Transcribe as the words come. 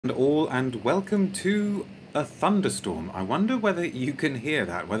All and welcome to a thunderstorm. I wonder whether you can hear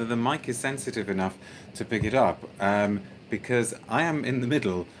that, whether the mic is sensitive enough to pick it up, because I am in the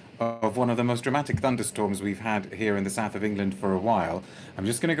middle of one of the most dramatic thunderstorms we've had here in the south of England for a while. I'm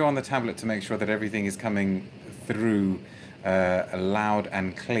just going to go on the tablet to make sure that everything is coming through loud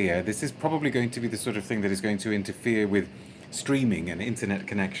and clear. This is probably going to be the sort of thing that is going to interfere with streaming and internet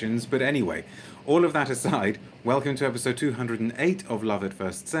connections. But anyway, all of that aside, welcome to episode 208 of Love at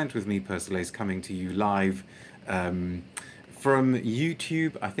First Scent with me, Persolaise, coming to you live from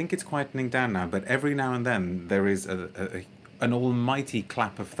YouTube. I think it's quietening down now, but every now and then there is an almighty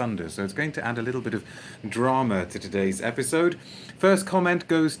clap of thunder, so it's going to add a little bit of drama to today's episode. First comment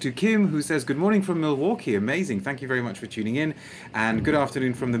goes to Kim, who says, "Good morning from Milwaukee, amazing, thank you very much for tuning in." And "Good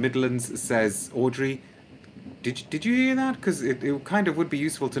afternoon from the Midlands," says Audrey. Did you hear that? Because it kind of would be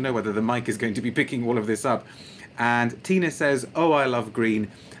useful to know whether the mic is going to be picking all of this up. And Tina says, "Oh, I love green."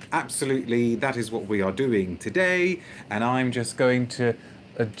 Absolutely, that is what we are doing today. And I'm just going to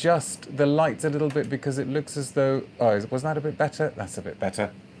adjust the lights a little bit because it looks as though... Oh, was that a bit better? That's a bit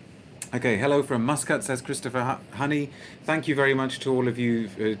better. Okay, hello from Muscat, says Christopher Honey. Thank you very much to all of you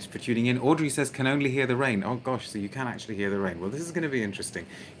for tuning in. Audrey says, "Can only hear the rain." Oh gosh, so you can actually hear the rain. Well, this is going to be interesting.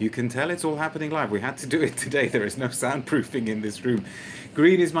 You can tell it's all happening live. We had to do it today. There is no soundproofing in this room.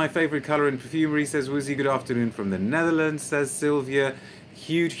 "Green is my favourite colour in perfumery," says Woozy. "Good afternoon from the Netherlands," says Sylvia.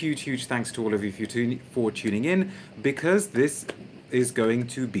 Huge thanks to all of you for tuning in, because this is going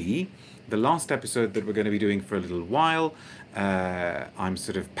to be the last episode that we're going to be doing for a little while. I'm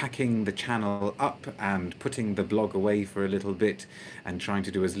sort of packing the channel up and putting the blog away for a little bit and trying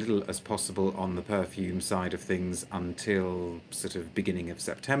to do as little as possible on the perfume side of things until sort of beginning of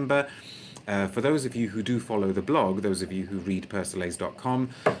September. For those of you who do follow the blog, those of you who read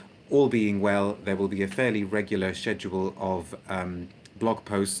persolaise.com, all being well, there will be a fairly regular schedule of blog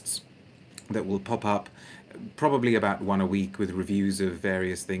posts that will pop up, probably about one a week, with reviews of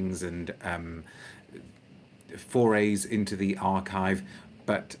various things and forays into the archive.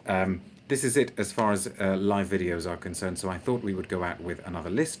 But this is it as far as live videos are concerned, so I thought we would go out with another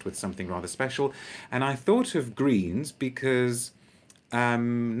list with something rather special. And I thought of greens because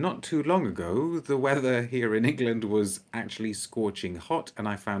not too long ago the weather here in England was actually scorching hot, and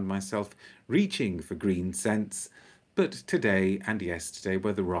I found myself reaching for green scents. But today and yesterday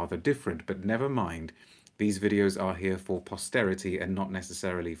were rather different, but never mind. These videos are here for posterity and not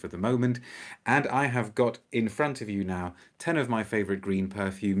necessarily for the moment. And I have got in front of you now 10 of my favourite green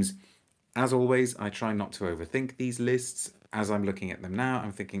perfumes. As always, I try not to overthink these lists. As I'm looking at them now,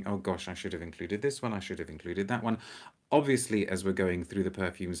 I'm thinking, oh gosh, I should have included this one, I should have included that one. Obviously, as we're going through the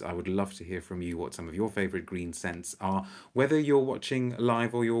perfumes, I would love to hear from you what some of your favourite green scents are, whether you're watching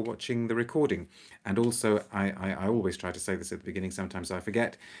live or you're watching the recording. And also, I always try to say this at the beginning, sometimes I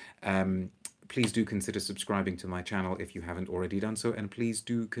forget, please do consider subscribing to my channel if you haven't already done so, and please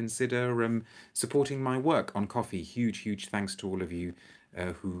do consider supporting my work on Ko-fi. Huge thanks to all of you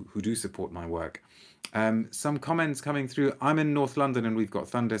who do support my work. Some comments coming through. "I'm in North London and we've got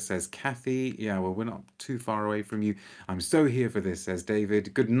thunder," says Kathy. Yeah, well, we're not too far away from you. "I'm so here for this," says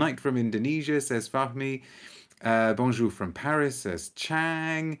David. "Good night from Indonesia," says Fahmi. "Bonjour from Paris," says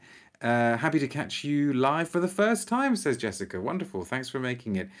Chang. "Happy to catch you live for the first time," says Jessica. Wonderful, thanks for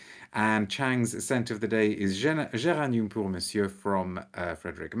making it. And Chang's scent of the day is Géranium pour Monsieur from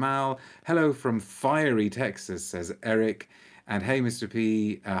Frederick Mal. "Hello from fiery Texas," says Eric. And "Hey, Mr.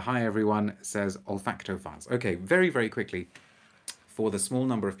 P, hi everyone," says Olfactophiles. Okay, very quickly, for the small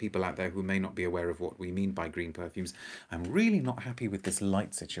number of people out there who may not be aware of what we mean by green perfumes, I'm really not happy with this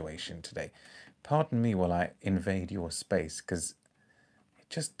light situation today. Pardon me while I invade your space, because it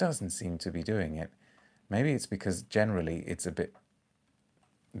just doesn't seem to be doing it. Maybe it's because generally it's a bit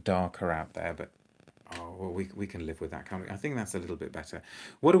darker out there, but oh, well, we can live with that, can't we? I think that's a little bit better.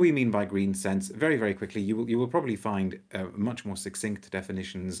 What do we mean by green scents? Very quickly, you will probably find much more succinct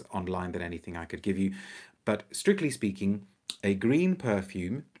definitions online than anything I could give you. But strictly speaking, a green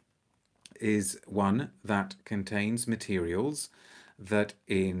perfume is one that contains materials that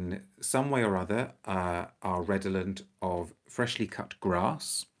in some way or other are redolent of freshly cut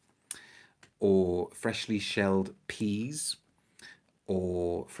grass, or freshly shelled peas,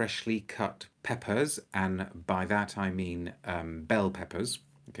 or freshly cut peppers, and by that I mean bell peppers.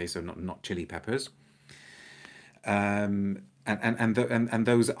 Okay, so not chili peppers. And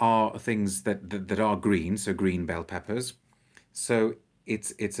those are things that are green, so green bell peppers. So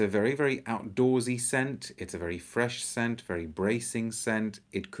it's a very outdoorsy scent. It's a very fresh scent, very bracing scent.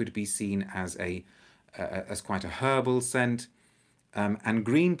 It could be seen as as quite a herbal scent. And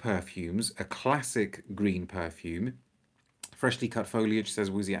green perfumes, a classic green perfume Freshly cut foliage,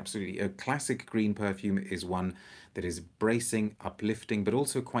 says Woozy, absolutely. A classic green perfume is one that is bracing, uplifting, but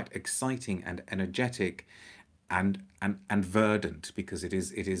also quite exciting and energetic and verdant, because it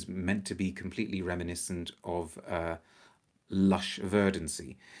is meant to be completely reminiscent of lush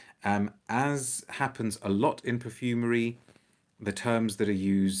verdancy. As happens a lot in perfumery, the terms that are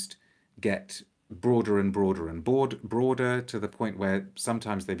used get broader and broader and broader, to the point where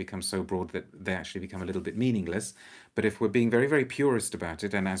sometimes they become so broad that they actually become a little bit meaningless. But if we're being very, very purist about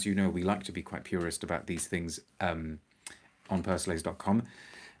it, and as you know, we like to be quite purist about these things on Persolaise.com,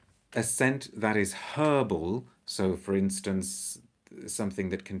 a scent that is herbal, so for instance, something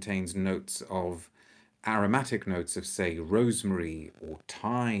that contains notes of aromatic notes of, say, rosemary or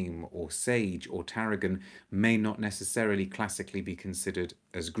thyme or sage or tarragon, may not necessarily classically be considered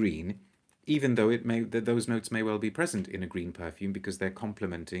as green, even though those notes may well be present in a green perfume because they're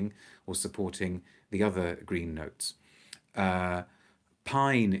complementing or supporting the other green notes.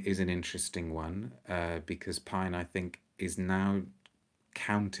 Pine is an interesting one, because pine, I think, is now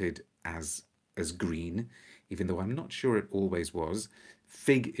counted as green, even though I'm not sure it always was.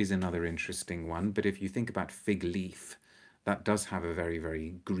 Fig is another interesting one, but if you think about fig leaf, that does have a very,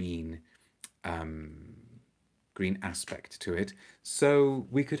 very green green aspect to it. So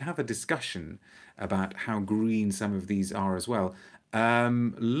we could have a discussion about how green some of these are as well.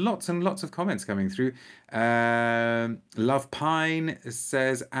 Lots and lots of comments coming through. Love Pine,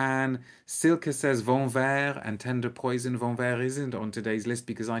 says Anne. Silke says Vert, and Tender Poison. Vert isn't on today's list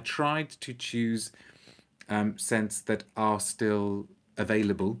because I tried to choose scents that are still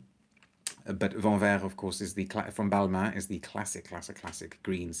available. But Vert, of course, is from Balmain, is the classic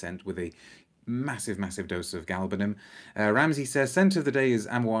green scent with a massive dose of galbanum. Ramsey says, scent of the day is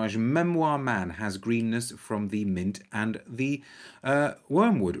Amouage Memoir Man, has greenness from the mint and the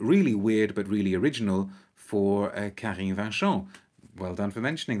wormwood. Really weird, but really original for Karine Vachon. Well done for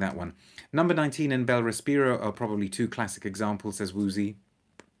mentioning that one. Number 19 and Bel Respiro are probably two classic examples, says Woozy.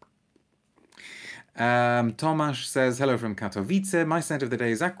 Tomasz says, hello from Katowice. My scent of the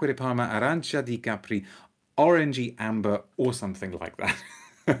day is Aqua di Parma Arancia di Capri, orangey amber, or something like that.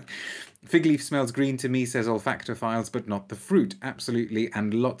 Fig leaf smells green to me, says Olfactophiles, but not the fruit. Absolutely,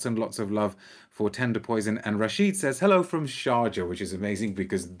 and lots of love for Tender Poison. And Rashid says, hello from Sharjah, which is amazing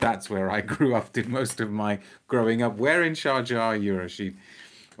because that's where I grew up, did most of my growing up. Where in Sharjah are you, Rashid?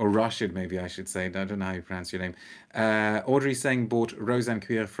 Or Rashid, maybe I should say. I don't know how you pronounce your name. Audrey saying, bought Roseanne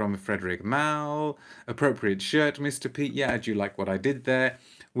Cuir from Frederic Mal. Appropriate shirt, Mr. Pete. Yeah, do you like what I did there?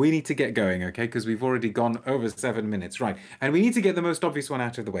 We need to get going, okay, because we've already gone over 7 minutes. Right, and we need to get the most obvious one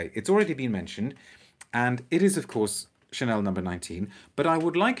out of the way. It's already been mentioned, and it is, of course, Chanel number 19, but I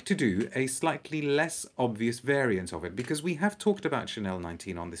would like to do a slightly less obvious variant of it, because we have talked about Chanel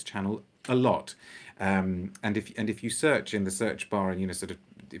 19 on this channel a lot. And if you search in the search bar and, you know, sort of,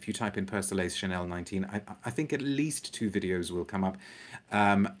 if you type in Persolaise Chanel 19, I think at least 2 videos will come up.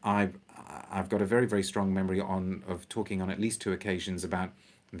 I've got a very strong memory of talking on at least 2 occasions about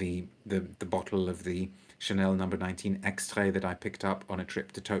the bottle of the Chanel number 19 extrait that I picked up on a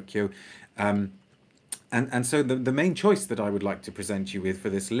trip to Tokyo. And so the main choice that I would like to present you with for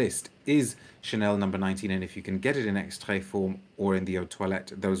this list is Chanel number 19, and if you can get it in extrait form or in the eau de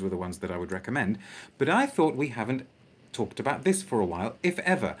toilette, those were the ones that I would recommend. But I thought we haven't talked about this for a while, if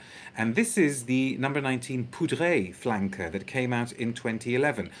ever. And this is the number 19 Poudre flanker that came out in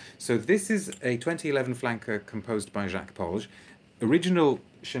 2011. So this is a 2011 flanker composed by Jacques Polge. Original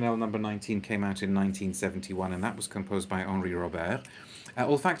Chanel number 19 came out in 1971, and that was composed by Henri Robert.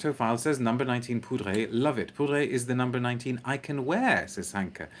 Olfactophile says, number 19 Poudre, love it. Poudre is the number 19 I can wear, says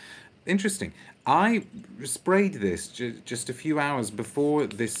Hanka. Interesting. I sprayed this just a few hours before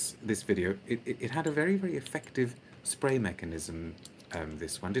this video. It had a very effective spray mechanism,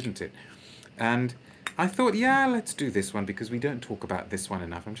 this one, didn't it? And I thought, yeah, let's do this one because we don't talk about this one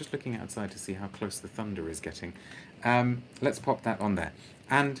enough. I'm just looking outside to see how close the thunder is getting. Let's pop that on there.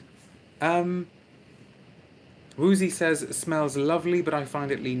 And Woozy says, smells lovely, but I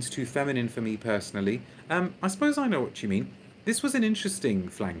find it leans too feminine for me personally. I suppose I know what you mean. This was an interesting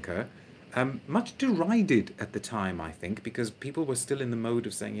flanker. Much derided at the time, I think, because people were still in the mode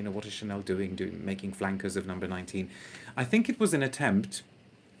of saying, you know, what is Chanel doing making flankers of number 19? I think it was an attempt.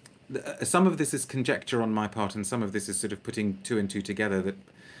 Some of this is conjecture on my part, and some of this is sort of putting 2 and 2 together that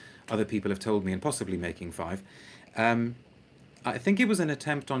other people have told me, and possibly making 5. I think it was an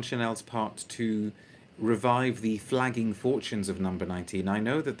attempt on Chanel's part to revive the flagging fortunes of number 19. I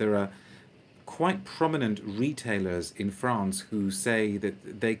know that there are quite prominent retailers in France who say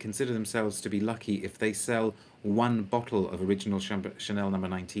that they consider themselves to be lucky if they sell 1 bottle of original Chanel number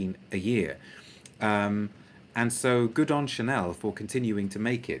 19 a year. And so good on Chanel for continuing to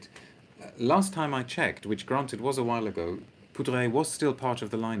make it. Last time I checked, which granted was a while ago, Poudre was still part of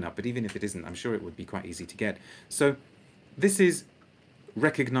the lineup, but even if it isn't, I'm sure it would be quite easy to get. So this is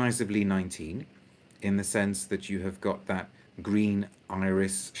recognizably 19 in the sense that you have got that green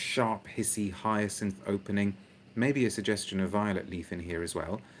iris, sharp, hissy hyacinth opening, maybe a suggestion of violet leaf in here as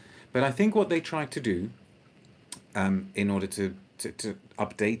well. But I think what they tried to do in order to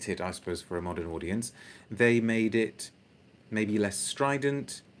update it, I suppose, for a modern audience, they made it maybe less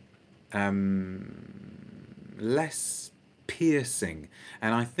strident, less piercing.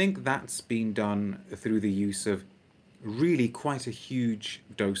 And I think that's been done through the use of really quite a huge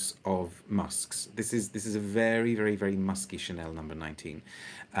dose of musks. This is a very, very, very musky Chanel number 19.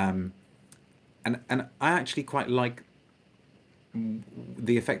 And I actually quite like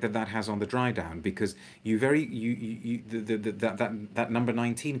the effect that that has on the dry down, because that number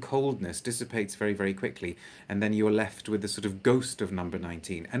 19 coldness dissipates very, very quickly, and then you're left with the sort of ghost of number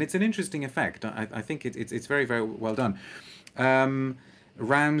 19, and it's an interesting effect. I think it's very, very well done.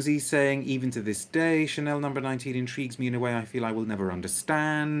 Ramsey saying, even to this day, Chanel number 19 intrigues me in a way I feel I will never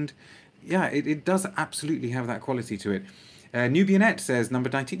understand. Yeah, it does absolutely have that quality to it. Nubianette says, number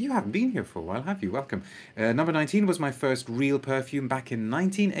 19, you haven't been here for a while, have you? Welcome. Number 19 was my first real perfume back in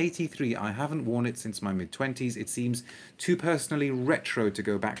 1983. I haven't worn it since my mid-20s. It seems too personally retro to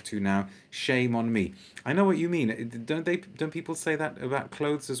go back to now. Shame on me. I know what you mean. Don't people say that about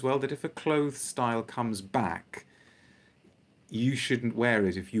clothes as well? That if a clothes style comes back, you shouldn't wear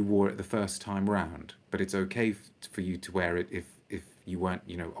it if you wore it the first time round. But it's okay for you to wear it if you weren't,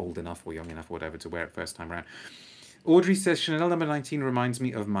 old enough or young enough or whatever to wear it first time round. Audrey says, Chanel number 19 reminds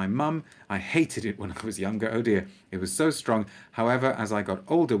me of my mum. I hated it when I was younger. Oh dear, it was so strong. However, as I got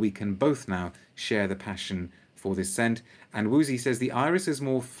older, we can both now share the passion for this scent. And Woozy says, the iris is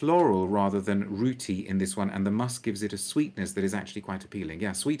more floral rather than rooty in this one, and the musk gives it a sweetness that is actually quite appealing.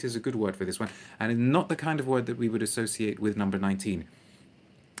 Yeah, sweet is a good word for this one, and not the kind of word that we would associate with number 19.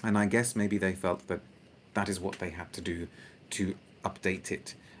 And I guess maybe they felt that that is what they had to do to update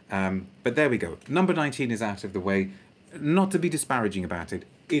it. But there we go. Number 19 is out of the way. Not to be disparaging about it,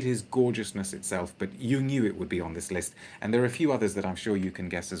 it is gorgeousness itself, but you knew it would be on this list. And there are a few others that I'm sure you can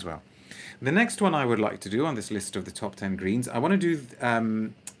guess as well. The next one I would like to do on this list of the top 10 greens, I want to do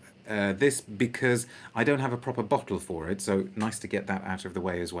this because I don't have a proper bottle for it, so nice to get that out of the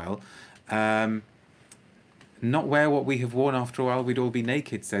way as well. Not wear what we have worn, after a while we'd all be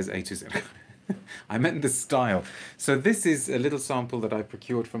naked, says A2Z. I meant the style. So this is a little sample that I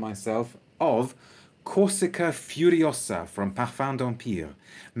procured for myself of Corsica Furiosa from Parfum d'Empire.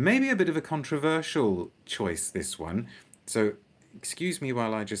 Maybe a bit of a controversial choice, this one. So excuse me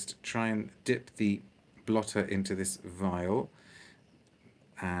while I just try and dip the blotter into this vial.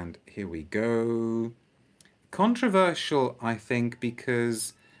 And here we go. Controversial, I think,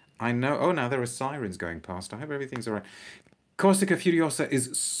 because I know... Oh, now there are sirens going past. I hope everything's all right. Corsica Furiosa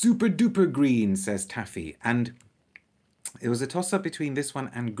is super duper green, says Taffy, and it was a toss-up between this one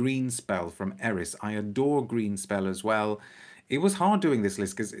and Green Spell from Eris. I adore Green Spell as well. It was hard doing this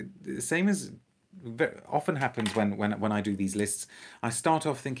list because the same as often happens when I do these lists, I start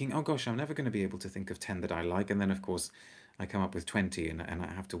off thinking, oh gosh, I'm never going to be able to think of 10 that I like, and then of course I come up with 20 and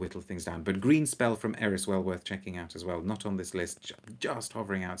I have to whittle things down. But Green Spell from Eris, well worth checking out as well. Not on this list, just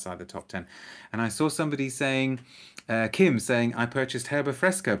hovering outside the top 10. And I saw somebody saying, Kim saying, I purchased Herba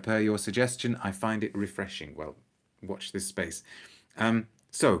Fresca per your suggestion. I find it refreshing. Well, watch this space.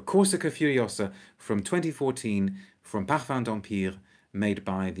 So, Corsica Furiosa from 2014 from Parfum d'Empire, made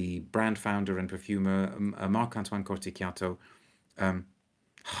by the brand founder and perfumer Marc-Antoine Corticchiato. Now,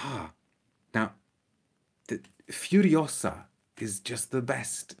 the Furiosa is just the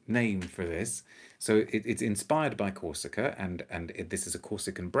best name for this. So it's inspired by Corsica, and this is a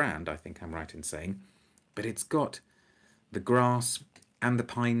Corsican brand, I think I'm right in saying. But it's got the grass and the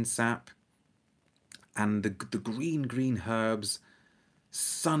pine sap and the green herbs,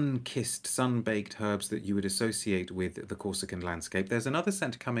 sun-kissed, sun-baked herbs that you would associate with the Corsican landscape. There's another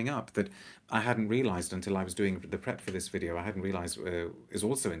scent coming up that I hadn't realised until I was doing the prep for this video. I hadn't realised is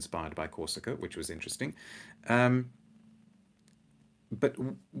also inspired by Corsica, which was interesting. But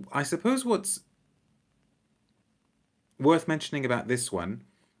I suppose what's worth mentioning about this one...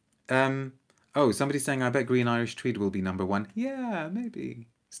 oh, somebody's saying, I bet Green Irish Tweed will be number 1. Yeah, maybe.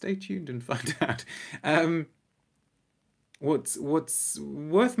 Stay tuned and find out. What's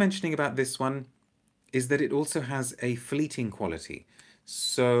worth mentioning about this one is that it also has a fleeting quality.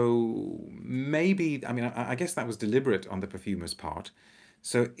 So maybe, I mean, I guess that was deliberate on the perfumer's part.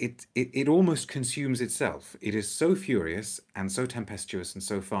 So it almost consumes itself. It is so furious and so tempestuous and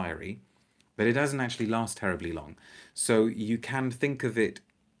so fiery but it doesn't actually last terribly long. So you can think of it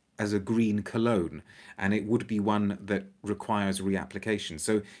as a green cologne, and it would be one that requires reapplication.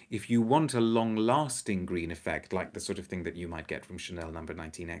 So if you want a long-lasting green effect, like the sort of thing that you might get from Chanel number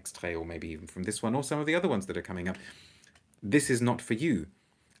 19 Extrait, or maybe even from this one, or some of the other ones that are coming up, this is not for you.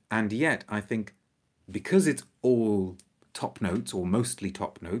 And yet, I think because it's all top notes, or mostly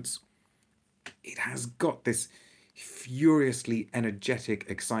top notes, it has got this furiously energetic,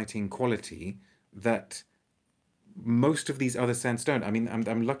 exciting quality that most of these other scents don't. I mean,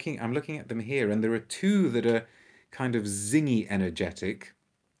 I'm looking at them here, and there are two that are kind of zingy energetic.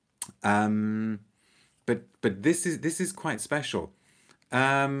 But this is quite special.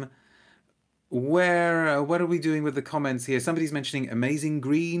 What are we doing with the comments here? Somebody's mentioning Amazing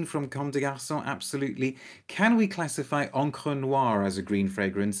Green from Comme des Garçons. Absolutely. Can we classify Encre Noire as a green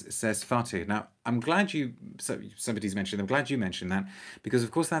fragrance, says Fatih. Now, I'm glad somebody's mentioned, I'm glad you mentioned that, because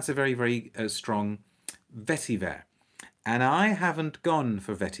of course that's a very, very strong vetiver. And I haven't gone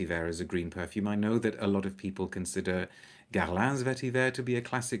for vetiver as a green perfume. I know that a lot of people consider Guerlain's vetiver to be a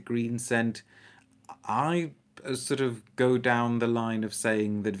classic green scent. I sort of go down the line of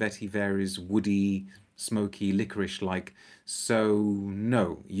saying that vetiver is woody, smoky, licorice-like. So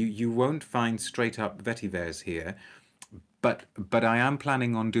no, you won't find straight up vetivers here. But I am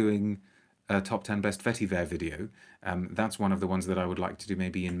planning on doing a top 10 best vetiver video. That's one of the ones that I would like to do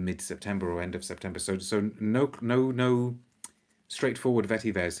maybe in mid-September or end of September. So no straightforward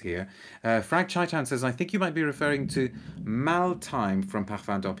vetivers here. Frag Chaitan says, I think you might be referring to Maltime from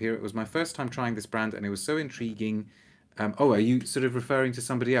Parfum d'Empire. It was my first time trying this brand and it was so intriguing. Oh, are you sort of referring to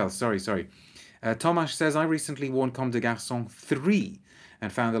somebody else? Sorry. Tomasz says, I recently worn Comme des Garçons 3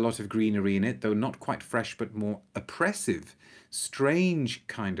 and found a lot of greenery in it, though not quite fresh, but more oppressive. Strange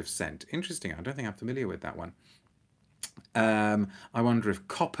kind of scent. Interesting. I don't think I'm familiar with that one. I wonder if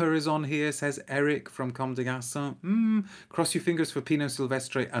Copper is on here, says Eric from Comme des Garçons. Cross your fingers for Pinot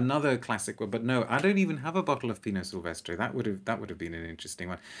Silvestre, another classic one. But no, I don't even have a bottle of Pinot Silvestre. That would have been an interesting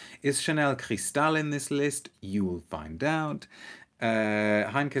one. Is Chanel Cristalle in this list? You will find out.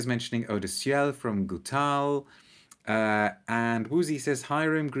 Heinke's mentioning Eau de Ciel from Goutal. And Woozy says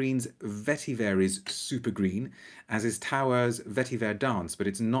Hiram Green's vetiver is super green, as is Tower's vetiver dance, but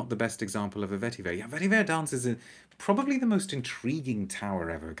it's not the best example of a vetiver. Yeah, vetiver dance is probably the most intriguing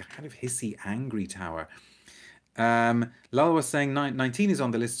tower ever, kind of hissy, angry tower. Lal was saying 19 is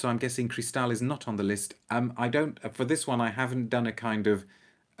on the list, so I'm guessing Cristalle is not on the list. I don't, for this one, I haven't done a kind of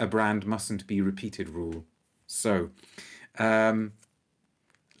a brand mustn't be repeated rule. So,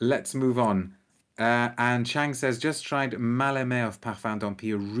 let's move on. And Chang says, just tried Maleme of Parfum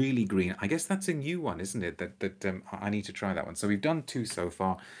d'Empire, really green. I guess that's a new one, isn't it? That I need to try that one. So we've done 2 so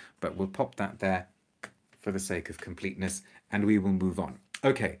far, but we'll pop that there for the sake of completeness, and we will move on.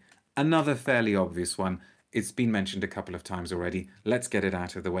 Okay, another fairly obvious one. It's been mentioned a couple of times already. Let's get it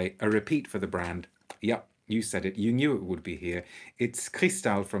out of the way. A repeat for the brand. Yep, you said it. You knew it would be here. It's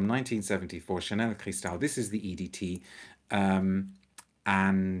Cristalle from 1974, Chanel Cristalle. This is the EDT.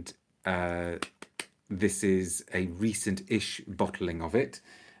 This is a recent-ish bottling of it,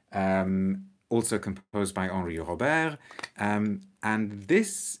 also composed by Henri Robert. And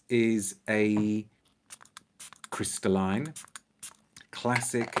this is a crystalline,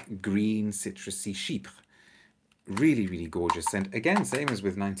 classic green citrusy chypre. Really, really gorgeous scent. Again, same as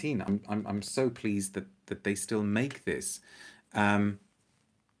with 19. I'm so pleased that they still make this.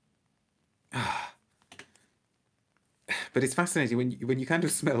 But it's fascinating when you kind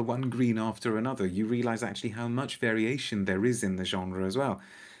of smell one green after another, you realize actually how much variation there is in the genre as well.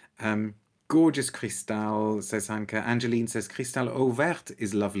 Gorgeous Cristalle, says Hanka. Angeline says Cristalle Eau Vert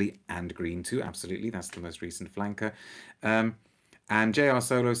is lovely and green too. Absolutely, that's the most recent flanker. And JR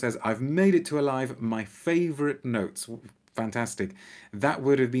Solo says, I've made it to Alive, my favorite notes. Fantastic. That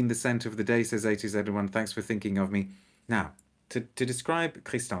would have been the scent of the day, says A2Z1. Thanks for thinking of me. Now, to describe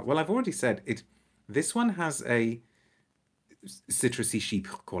Cristalle, well, I've already said it. This one has a citrusy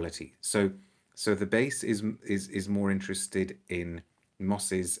chypre quality. So the base is more interested in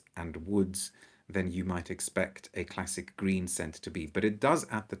mosses and woods than you might expect a classic green scent to be. But it does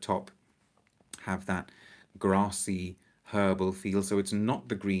at the top have that grassy, herbal feel. So it's not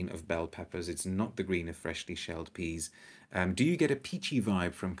the green of bell peppers. It's not the green of freshly shelled peas. Do you get a peachy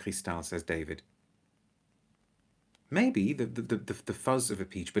vibe from Cristalle, says David? Maybe the fuzz of a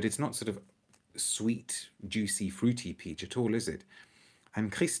peach, but it's not sort of sweet, juicy, fruity peach at all, is it?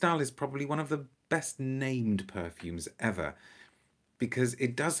 And Cristalle is probably one of the best named perfumes ever, because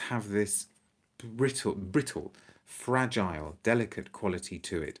it does have this brittle, fragile, delicate quality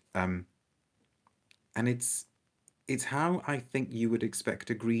to it. And it's it's how I think you would expect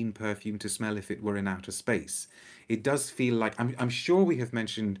a green perfume to smell if it were in outer space. It does feel like I'm sure we have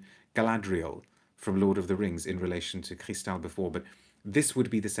mentioned Galadriel from Lord of the Rings in relation to Cristalle before, but this would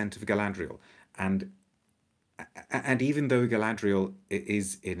be the scent of Galadriel. And and even though Galadriel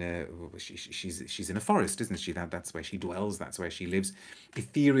is in a she's in a forest, isn't she? That's where she dwells. That's where she lives.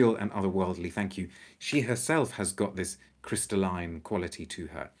 Ethereal and otherworldly. Thank you. She herself has got this crystalline quality to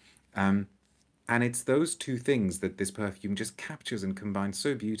her, and it's those two things that this perfume just captures and combines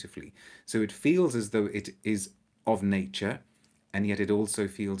so beautifully. So it feels as though it is of nature, and yet it also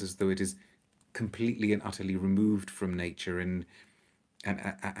feels as though it is completely and utterly removed from nature and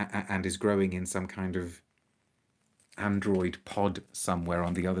is growing in some kind of android pod somewhere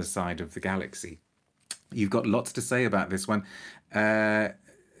on the other side of the galaxy. You've got lots to say about this one.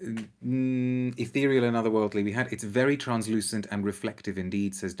 Ethereal and otherworldly. It's very translucent and reflective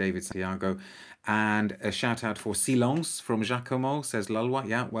indeed, says David Santiago. And a shout out for Silence from Giacomo, says Lalwa.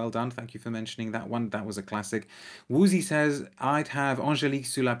 Yeah, well done. Thank you for mentioning that one. That was a classic. Woozy says, I'd have Angélique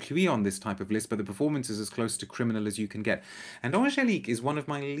sous la pluie on this type of list, but the performance is as close to criminal as you can get. And Angélique is one of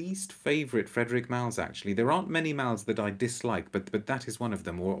my least favourite Frederic Malles, actually. There aren't many Malles that I dislike, but that is one of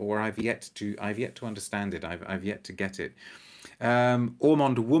them, or I've yet to understand it. I've yet to get it.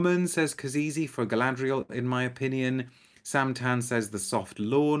 Ormond Woman says Kazizi for Galadriel, in my opinion. Sam Tan says The Soft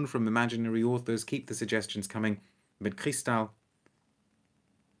Lawn from Imaginary Authors. Keep the suggestions coming. But Cristalle.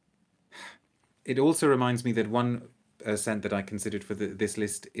 It also reminds me that one scent that I considered for this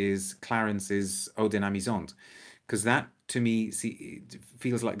list is Clarence's Eau de Namisante, because that, to me,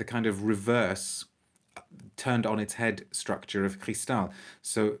 feels like the kind of reverse, turned on its head structure of Cristalle.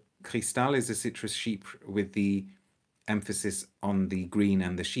 So Cristalle is a citrus chypre with the emphasis on the green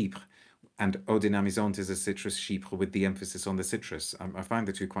and the chypre, and Eau de Namisante is a citrus chypre with the emphasis on the citrus. I find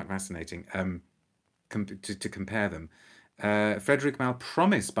the two quite fascinating to compare them. Frederic Mal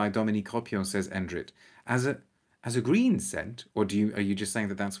Promise by Dominique Ropion, says Endrit. As a green scent, or are you just saying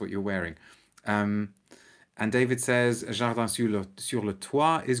that that's what you're wearing? And David says Jardin sur le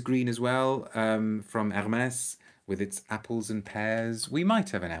Toit is green as well, from Hermes, with its apples and pears. We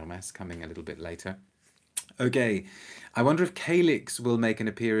might have an Hermes coming a little bit later. Okay, I wonder if Calyx will make an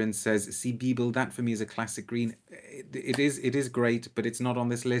appearance, says C. Beeble. That for me is a classic green. It is great, but it's not on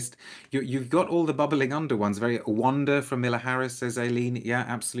this list. You've got all the bubbling under ones. Very Wonder from Miller Harris, says Aileen. Yeah,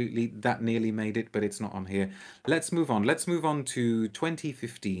 absolutely. That nearly made it, but it's not on here. Let's move on. Let's move on to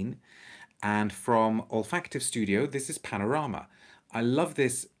 2015. And from Olfactive Studio, this is Panorama. I love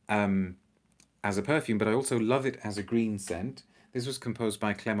this as a perfume, but I also love it as a green scent. This was composed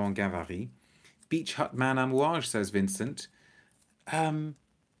by Clément Gavary. Beach Hut Man Amouage, says Vincent.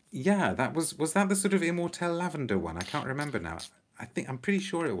 Yeah, that was that the sort of Immortelle Lavender one? I can't remember now. I'm pretty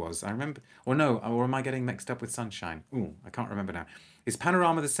sure it was. I remember, or no, or am I getting mixed up with Sunshine? Ooh, I can't remember now. Is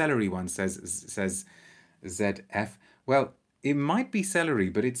Panorama the celery one, says ZF? Well, it might be celery,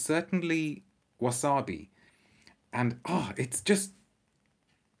 but it's certainly wasabi. And it's just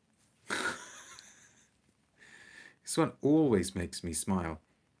this one always makes me smile.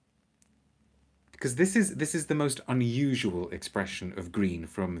 Because this is the most unusual expression of green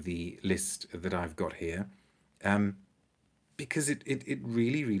from the list that I've got here, because it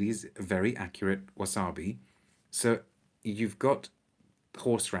really, really is very accurate wasabi. So you've got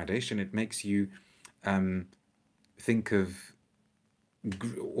horseradish, and it makes you think of,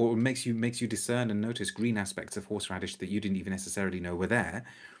 or makes you discern and notice green aspects of horseradish that you didn't even necessarily know were there.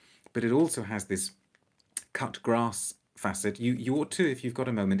 But it also has this cut grass facet. You ought to, if you've got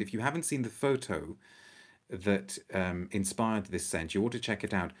a moment, if you haven't seen the photo that inspired this scent, you ought to check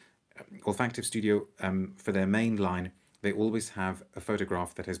it out. Olfactive Studio, for their main line, they always have a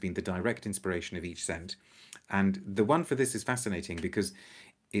photograph that has been the direct inspiration of each scent. And the one for this is fascinating because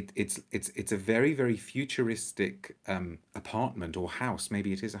it's a very, very futuristic apartment or house.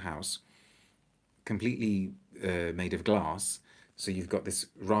 Maybe it is a house, completely made of glass. So you've got this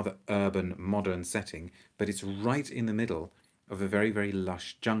rather urban, modern setting, but it's right in the middle of a very, very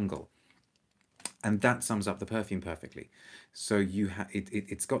lush jungle. And that sums up the perfume perfectly. So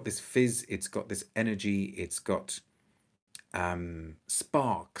it's got this fizz, it's got this energy, it's got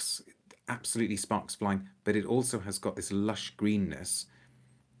sparks, absolutely sparks flying, but it also has got this lush greenness.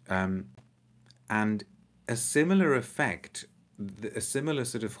 And a similar effect, a similar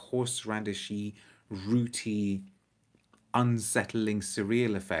sort of horseradishy, rooty, unsettling,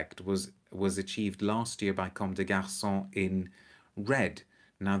 surreal effect was achieved last year by Comme des Garçons in Red.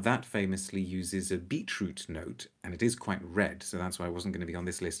 Now that famously uses a beetroot note, and it is quite red, so that's why it wasn't going to be on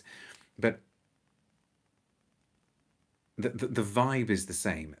this list. But the vibe is the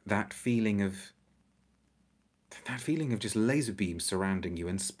same. That feeling of that feeling of just laser beams surrounding you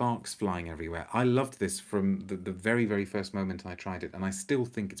and sparks flying everywhere. I loved this from the very, very first moment I tried it, and I still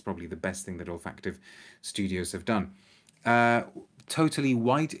think it's probably the best thing that Olfactive Studios have done. Totally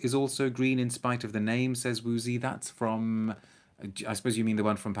White is also green in spite of the name, says Woozy. That's from, I suppose you mean the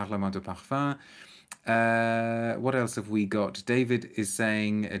one from Parlement de Parfum. What else have we got? David is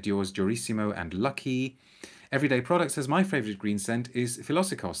saying Dior's Durissimo and Lucky. Everyday Product says my favourite green scent is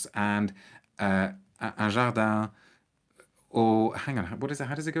Philosikos and Un Jardin. Oh, hang on, what is it?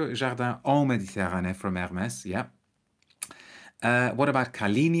 How does it go? Jardin en Mediterranee from Hermes, yeah. What about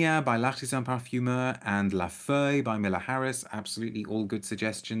Calinia by L'Artisan Parfumeur and La Feuille by Miller Harris? Absolutely all good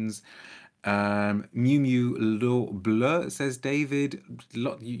suggestions. Miu Miu L'Eau Bleu, says David.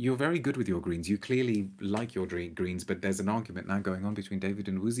 You're very good with your greens. You clearly like your greens, but there's an argument now going on between David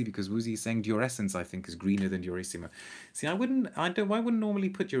and Woozy because Woozy is saying Dior Essence, I think, is greener than Durissimo. See, I wouldn't normally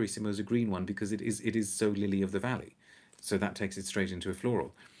put Durissimo as a green one because it is so Lily of the Valley. So that takes it straight into a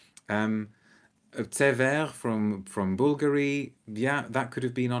floral. Vert from Bulgari, yeah, that could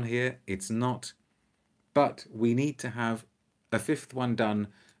have been on here. It's not. But we need to have a fifth one done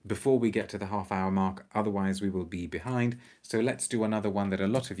before we get to the half-hour mark. Otherwise, we will be behind. So let's do another one that a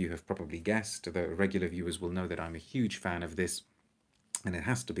lot of you have probably guessed. The regular viewers will know that I'm a huge fan of this, and it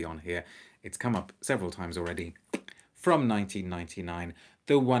has to be on here. It's come up several times already. From 1999,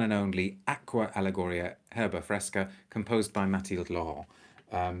 the one and only Aqua Allegoria Herba Fresca, composed by Mathilde Laurent.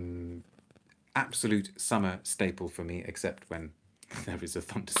 Absolute summer staple for me, except when there is a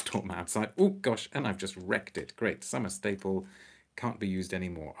thunderstorm outside. Oh gosh, and I've just wrecked it. Great, summer staple, can't be used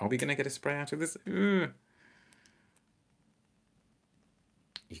anymore. Are we going to get a spray out of this? Ugh.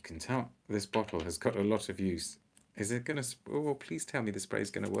 You can tell this bottle has got a lot of use. Is it going to... Oh, please tell me the spray is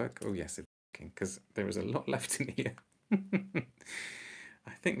going to work. Oh yes, it's working, because there is a lot left in here.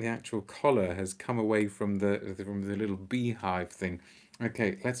 I think the actual collar has come away from the little beehive thing.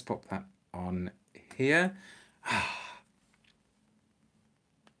 Okay, let's pop that on here.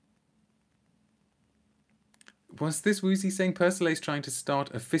 Was this Woozy saying Persolaise trying to start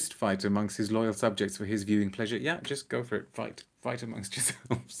a fist fight amongst his loyal subjects for his viewing pleasure? Yeah, just go for it. Fight amongst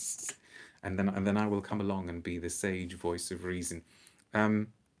yourselves. and then I will come along and be the sage voice of reason. It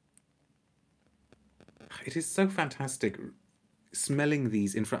is so fantastic smelling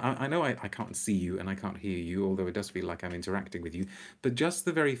these in front. I know I can't see you and I can't hear you, although it does feel like I'm interacting with you, but just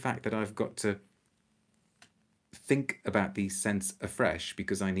the very fact that I've got to think about these scents afresh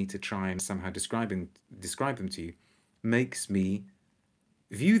because I need to try and somehow describe them to you makes me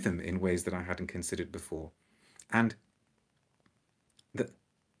view them in ways that I hadn't considered before. And that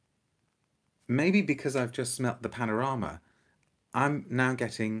maybe because I've just smelt the Panorama, I'm now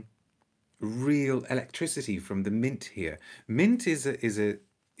getting real electricity from the mint here. Mint is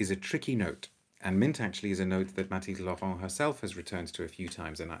a tricky note, and mint actually is a note that Mathilde Laurent herself has returned to a few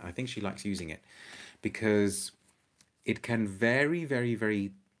times, and I think she likes using it because it can very, very,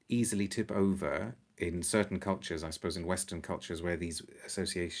 very easily tip over in certain cultures. I suppose in Western cultures where these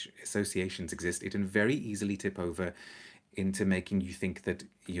associations exist, it can very easily tip over into making you think that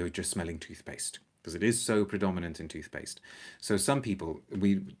you're just smelling toothpaste, because it is so predominant in toothpaste. So some people,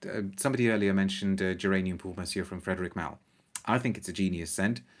 somebody earlier mentioned Geranium pour Monsieur from Frederic Malle. I think it's a genius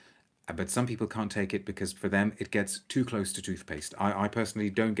scent, but some people can't take it because for them it gets too close to toothpaste. I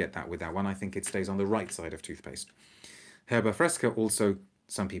personally don't get that with that one. I think it stays on the right side of toothpaste. Herba Fresca also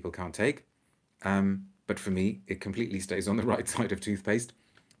some people can't take, but for me it completely stays on the right side of toothpaste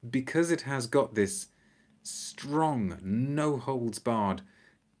because it has got this strong, no holds barred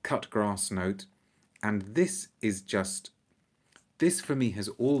cut grass note. And this for me has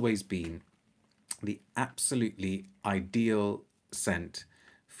always been the absolutely ideal scent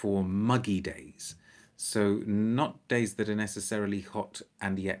for muggy days. So not days that are necessarily hot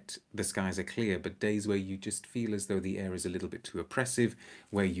and yet the skies are clear, but days where you just feel as though the air is a little bit too oppressive,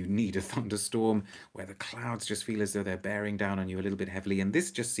 where you need a thunderstorm, where the clouds just feel as though they're bearing down on you a little bit heavily. And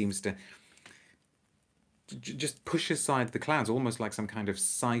this just seems to just push aside the clouds, almost like some kind of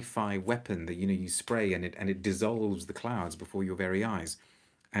sci-fi weapon that you spray and it dissolves the clouds before your very eyes,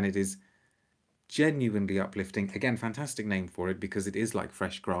 and it is genuinely uplifting. Again, fantastic name for it because it is like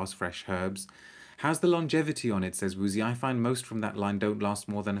fresh grass, fresh herbs. How's the longevity on it, says Woozy? I find most from that line don't last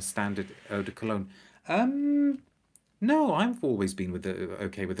more than a standard eau de cologne. No, I've always been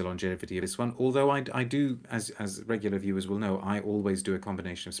okay with the longevity of this one, although I do, as regular viewers will know, I always do a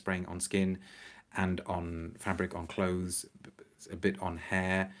combination of spraying on skin and on fabric, on clothes, a bit on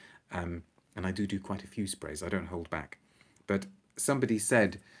hair, and I do quite a few sprays. I don't hold back. But somebody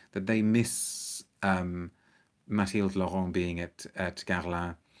said that they miss Mathilde Laurent being at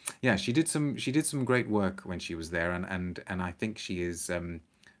Guerlain. Yeah, she did some great work when she was there, and I think she is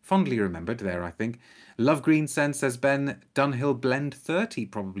fondly remembered there. I think. Love Green Scent, says Ben. Dunhill Blend 30,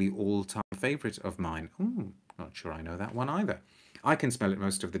 probably all-time favourite of mine. Ooh, not sure I know that one either. I can smell it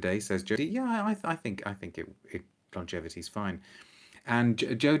most of the day, says Jody. Yeah, I think it longevity's fine.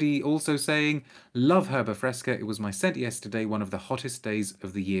 And Jody also saying, love Herba Fresca. It was my scent yesterday, one of the hottest days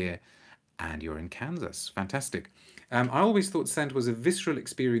of the year. And you're in Kansas. Fantastic. I always thought scent was a visceral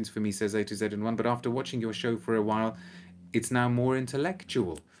experience for me, says A to Z in one, but after watching your show for a while, it's now more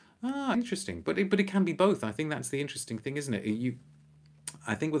intellectual. Ah, interesting. But it can be both. I think that's the interesting thing, isn't it?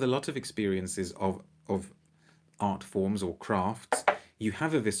 I think with a lot of experiences of art forms or crafts, you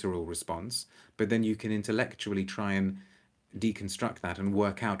have a visceral response, but then you can intellectually try and deconstruct that and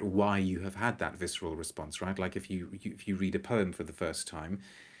work out why you have had that visceral response, right? Like if you read a poem for the first time,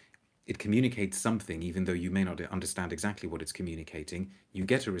 it communicates something, even though you may not understand exactly what it's communicating. You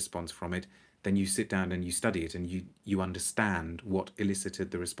get a response from it, then you sit down and you study it, and you understand what elicited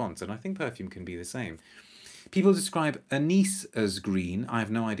the response. And I think perfume can be the same. People describe anise as green. I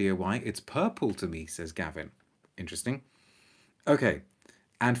have no idea why. It's purple to me, says Gavin. Interesting. Okay.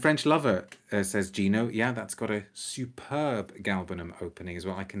 And French Lover, says Gino. Yeah, that's got a superb galbanum opening as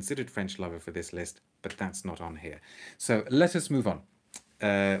well. I considered French Lover for this list, but that's not on here. So let us move on.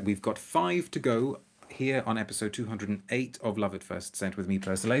 We've got 5 to go here on episode 208 of Love at First Scent with me,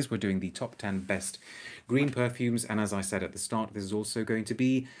 Persolaise. We're doing the top 10 best green perfumes, and as I said at the start, this is also going to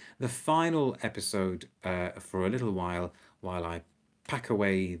be the final episode for a little while I pack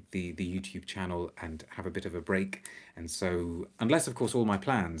away the YouTube channel and have a bit of a break. And so, unless of course all my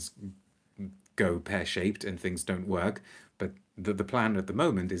plans go pear-shaped and things don't work, but the plan at the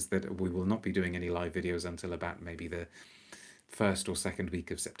moment is that we will not be doing any live videos until about maybe the first or second week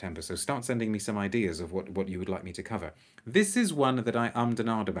of September. So start sending me some ideas of what you would like me to cover. This is one that I ummed and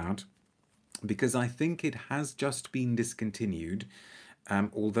ahed about because I think it has just been discontinued,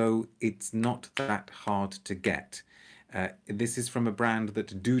 although it's not that hard to get. This is from a brand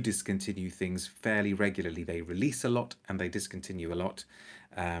that do discontinue things fairly regularly. They release a lot and they discontinue a lot.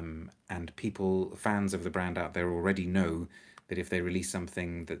 And people, fans of the brand out there already know that if they release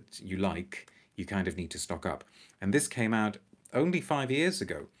something that you like, you kind of need to stock up. And this came out only 5 years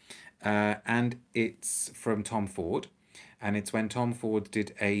ago. And it's from Tom Ford. And it's when Tom Ford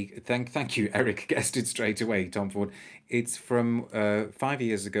did a... Thank you, Eric guessed it straight away, Tom Ford. It's from 5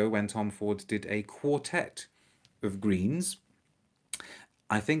 years ago when Tom Ford did a quartet of greens.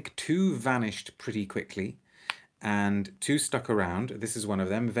 I think 2 vanished pretty quickly and 2 stuck around. This is one of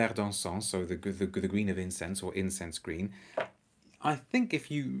them, Vert d'encens, so the green of incense or incense green. I think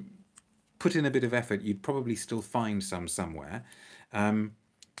if you put in a bit of effort, you'd probably still find some somewhere.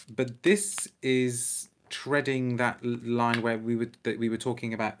 But this is treading that line where we were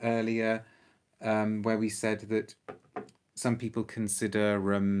talking about earlier, where we said that some people consider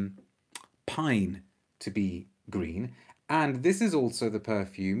pine to be green. And this is also the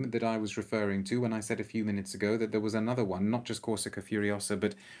perfume that I was referring to when I said a few minutes ago that there was another one, not just Corsica Furiosa,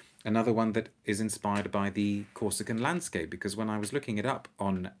 but another one that is inspired by the Corsican landscape. Because when I was looking it up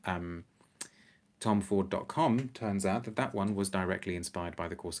on tomford.com, turns out that one was directly inspired by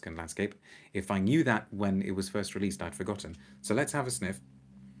the Corsican landscape. If I knew that when it was first released, I'd forgotten. So let's have a sniff.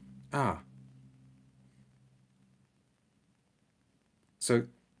 Ah. So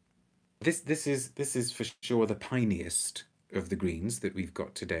this is for sure the piniest of the greens that we've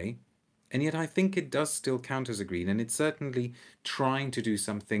got today. And yet I think it does still count as a green, and it's certainly trying to do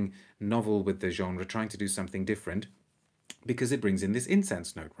something novel with the genre, trying to do something different, because it brings in this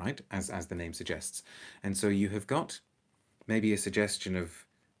incense note, right, as the name suggests. And so you have got maybe a suggestion of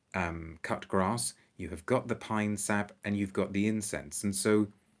cut grass, you have got the pine sap, and you've got the incense. And so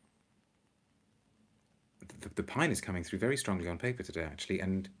the pine is coming through very strongly on paper today, actually,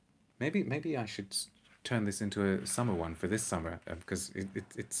 and maybe I should turn this into a summer one for this summer, because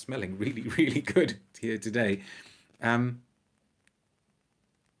it's smelling really, really good here today. But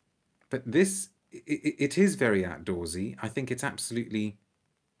this, it is very outdoorsy. I think it's absolutely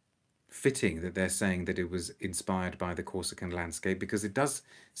fitting that they're saying that it was inspired by the Corsican landscape, because it does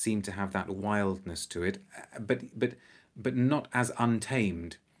seem to have that wildness to it, but not as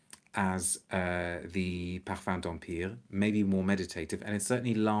untamed as the Parfum d'Empire, maybe more meditative, and it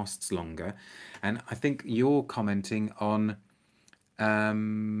certainly lasts longer. And I think you're commenting on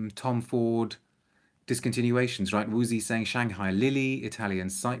Tom Ford discontinuations, right? Woozy saying Shanghai Lily, Italian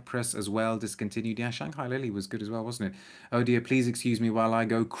Cypress as well, discontinued. Yeah, Shanghai Lily was good as well, wasn't it? Oh dear, please excuse me while I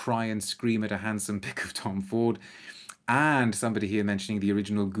go cry and scream at a handsome pic of Tom Ford. And somebody here mentioning the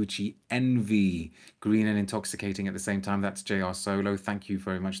original Gucci Envy, green and intoxicating at the same time. That's JR Solo. Thank you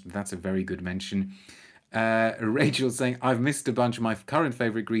very much. That's a very good mention. Rachel saying, I've missed a bunch. My current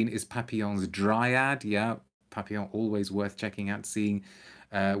favorite green is Papillon's Dryad. Yeah, Papillon, always worth checking out, seeing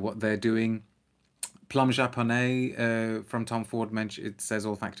what they're doing. Plum Japonais from Tom Ford mentioned, it says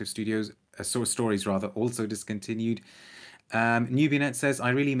Olfactive Studios, Stories rather, also discontinued. Nubinet says, I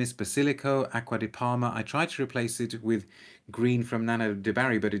really miss Basilico, Aqua di Parma. I tried to replace it with green from Nana de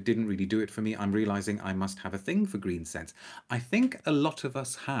Barry, but it didn't really do it for me. I'm realizing I must have a thing for green scents. I think a lot of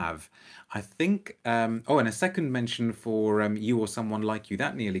us have. I think, oh, and a second mention for you or someone like you.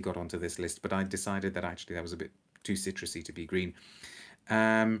 That nearly got onto this list, but I decided that actually that was a bit too citrusy to be green.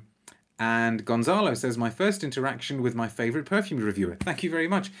 And Gonzalo says, my first interaction with my favorite perfume reviewer. Thank you very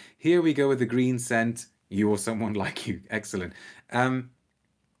much. Here we go with the green scent. You or someone like you. Excellent.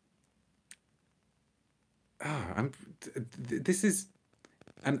 This is,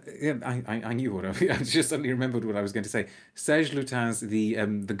 and yeah, I knew what I just suddenly remembered what I was going to say. Serge Lutin's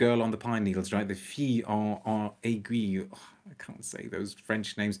the girl on the pine needles, right? The fille en aiguille. Oh, I can't say those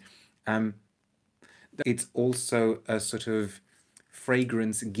French names. It's also a sort of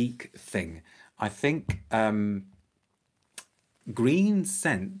fragrance geek thing. I think green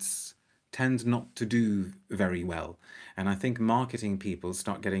scents tend not to do very well. And I think marketing people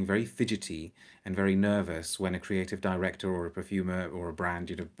start getting very fidgety and very nervous when a creative director or a perfumer or a brand,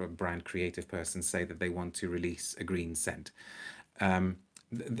 a brand creative person say that they want to release a green scent.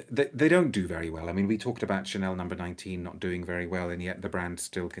 They don't do very well. I mean, we talked about Chanel number 19 not doing very well, and yet the brand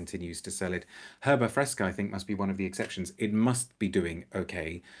still continues to sell it. Herba Fresca, I think, must be one of the exceptions. It must be doing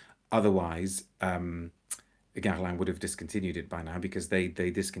okay. Otherwise, Guerlain would have discontinued it by now, because they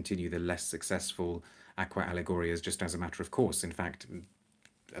discontinue the less successful Aqua Allegorias just as a matter of course. In fact,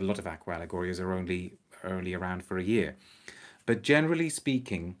 a lot of Aqua Allegorias are only around for a year. But generally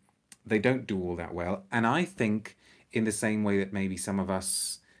speaking, they don't do all that well. And I think in the same way that maybe some of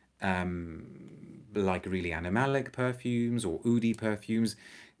us like really animalic perfumes or oudi perfumes,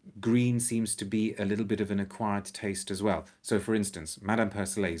 green seems to be a little bit of an acquired taste as well. So for instance, Madame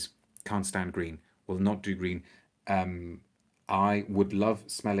Persolaise can't stand green, will not do green. I would love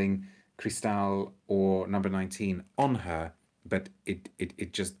smelling Cristalle or number 19 on her, but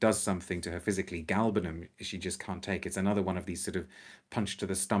it just does something to her physically. Galbanum, she just can't take. It's another one of these sort of punch to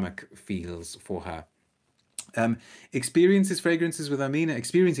the stomach feels for her. Experiencing fragrances with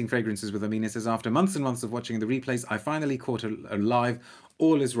Amina says, after months and months of watching the replays, I finally caught a live.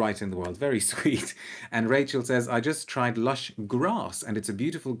 All is right in the world. Very sweet. And Rachel says, I just tried Lush Grass, and it's a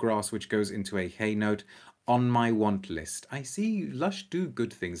beautiful grass which goes into a hay note on my want list. I see Lush do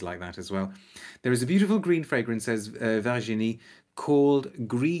good things like that as well. There is a beautiful green fragrance, says Virginie, called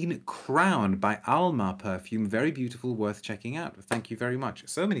Green Crown by Alma Perfume. Very beautiful, worth checking out. Thank you very much.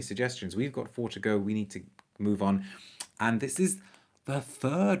 So many suggestions. We've got 4 to go. We need to move on. And this is the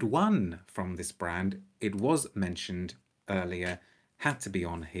third one from this brand. It was mentioned earlier, had to be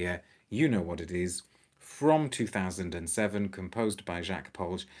on here. You know what it is. From 2007, composed by Jacques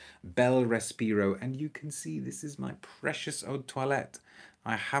Polge, Bel Respiro. And you can see this is my precious eau de toilette.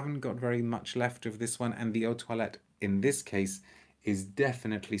 I haven't got very much left of this one, and the eau de toilette in this case is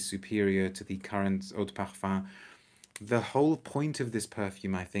definitely superior to the current eau de parfum. The whole point of this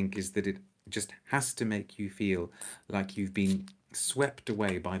perfume, I think, is that it just has to make you feel like you've been swept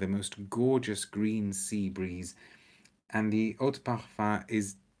away by the most gorgeous green sea breeze. And the eau de parfum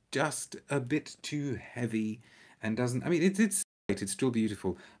is just a bit too heavy and doesn't, I mean, it's great, it's still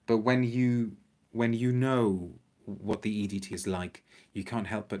beautiful, but when you know what the EDT is like, you can't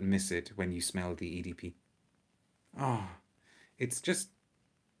help but miss it when you smell the EDP. Oh, it's just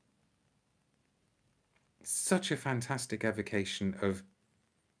such a fantastic evocation of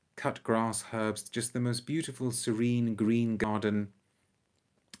cut grass, herbs, just the most beautiful, serene green garden,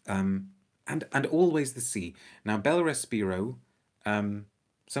 and always the sea. Now, Bel Respiro,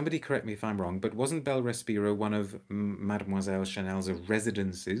 somebody correct me if I'm wrong, but wasn't Bel Respiro one of Mademoiselle Chanel's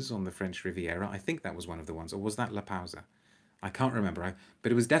residences on the French Riviera? I think that was one of the ones, or was that La Pausa? I can't remember,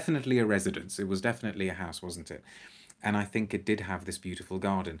 but it was definitely a residence. It was definitely a house, wasn't it? And I think it did have this beautiful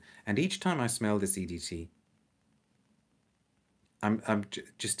garden. And each time I smell this EDT, I'm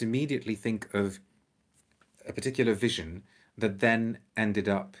just immediately think of a particular vision that then ended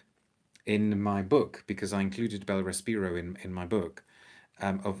up in my book, because I included Bel Respiro in my book,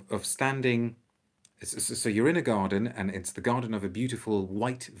 of standing. So you're in a garden, and it's the garden of a beautiful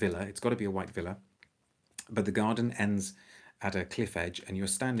white villa. It's got to be a white villa, but the garden ends at a cliff edge, and you're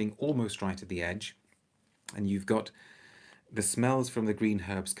standing almost right at the edge, and you've got the smells from the green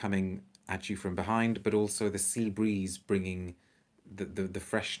herbs coming at you from behind, but also the sea breeze bringing the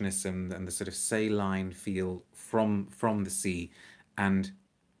freshness and the sort of saline feel from the sea, and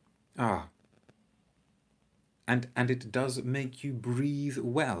ah, and it does make you breathe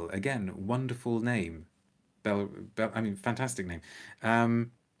well. Again, wonderful name, I mean, fantastic name.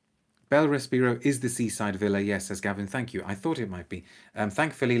 Bel Respiro is the seaside villa, yes, says Gavin. Thank you. I thought it might be.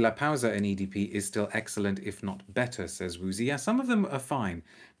 Thankfully, La Pausa in EDP is still excellent, if not better, says Woozy. Yeah, some of them are fine,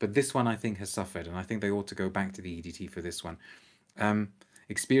 but this one I think has suffered, and I think they ought to go back to the EDT for this one.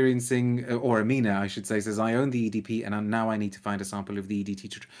 Experiencing, or Amina, I should say, says, I own the EDP and now I need to find a sample of the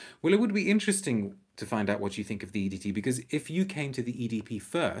EDT. Well, it would be interesting to find out what you think of the EDT, because if you came to the EDP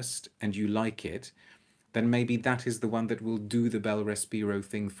first and you like it, then maybe that is the one that will do the Bel Respiro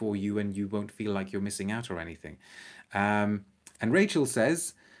thing for you and you won't feel like you're missing out or anything. And Rachel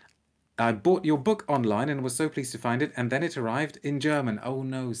says, I bought your book online and was so pleased to find it, and then it arrived in German. Oh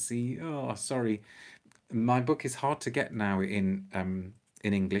no, see, oh, sorry. My book is hard to get now in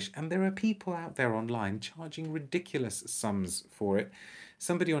English, and there are people out there online charging ridiculous sums for it.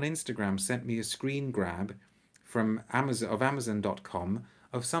 Somebody on Instagram sent me a screen grab from Amazon.com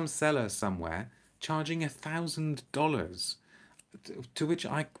of some seller somewhere charging $1,000. To which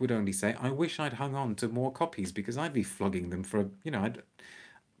I would only say, I wish I'd hung on to more copies, because I'd be flogging them for, you know, I'd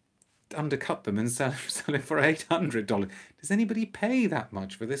undercut them and sell it for $800. Does anybody pay that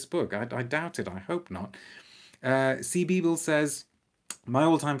much for this book? I doubt it. I hope not. C. Beeble says, my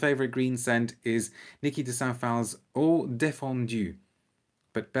all-time favourite green scent is Niki de Saint-Phal's Eau Défendue,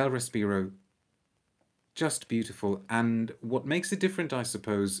 but Bel Respiro, just beautiful. And what makes it different, I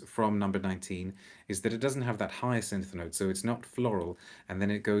suppose, from number 19 is that it doesn't have that hyacinth note, so it's not floral, and then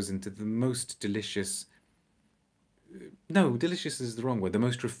it goes into the most delicious, no, delicious is the wrong word, the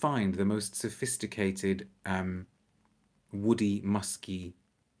most refined, the most sophisticated, woody, musky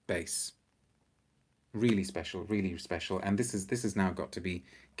base. Really special, really special. And this has now got to be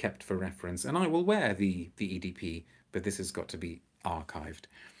kept for reference. And I will wear the EDP, but this has got to be archived.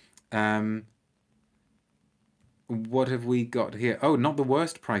 What have we got here? Oh, not the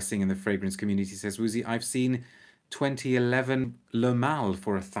worst pricing in the fragrance community, says Woozy. I've seen 2011 Le Mal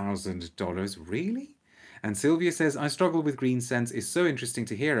for $1,000. Really? And Sylvia says, I struggle with green scents. It's so interesting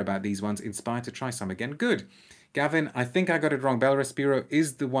to hear about these ones. Inspired to try some again. Good. Gavin, I think I got it wrong. Bel Respiro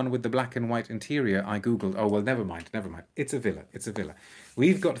is the one with the black and white interior I googled. Oh, well, never mind. Never mind. It's a villa. It's a villa.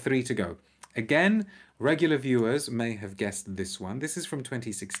 We've got 3 to go. Again, regular viewers may have guessed this one. This is from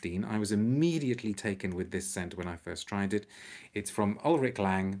 2016. I was immediately taken with this scent when I first tried it. It's from Ulrich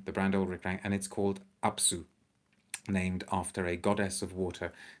Lang, the brand Ulrich Lang, and it's called Apsu, named after a goddess of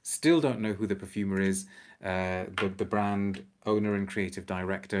water. Still don't know who the perfumer is. The brand owner and creative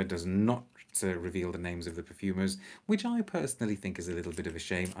director does not reveal the names of the perfumers, which I personally think is a little bit of a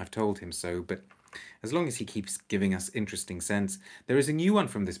shame. I've told him so, but as long as he keeps giving us interesting scents. There is a new one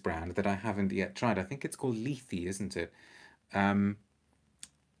from this brand that I haven't yet tried. I think it's called Lethe, isn't it?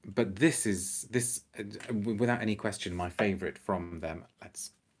 But this is, without any question, my favourite from them.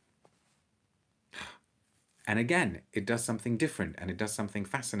 And again, it does something different, and it does something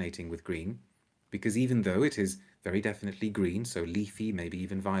fascinating with green, because even though it is very definitely green, so leafy, maybe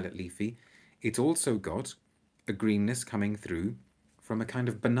even violet leafy, it's also got a greenness coming through from a kind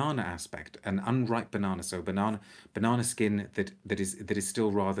of banana aspect, an unripe banana, so banana skin that is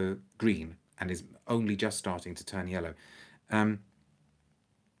still rather green and is only just starting to turn yellow.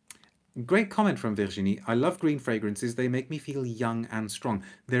 Great comment from Virginie. I love green fragrances. They make me feel young and strong.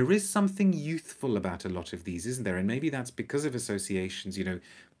 There is something youthful about a lot of these, isn't there? And maybe that's because of associations, you know,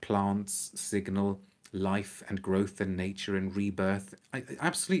 plants signal life and growth and nature and rebirth.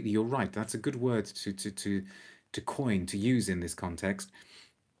 Absolutely, you're right. That's a good word to coin, to use in this context.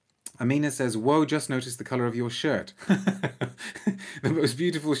 Amina says, whoa, just noticed the colour of your shirt. The most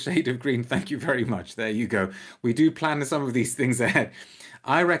beautiful shade of green. Thank you very much. There you go. We do plan some of these things ahead.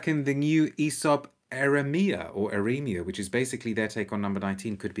 I reckon the new Aesop Eremia, which is basically their take on number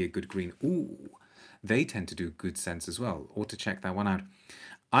 19, could be a good green. Ooh, they tend to do good scents as well. Ought to check that one out.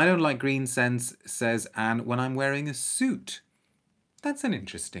 I don't like green scents, says Anne, when I'm wearing a suit. That's an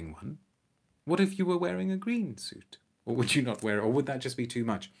interesting one. What if you were wearing a green suit? Or would you not wear it? Or would that just be too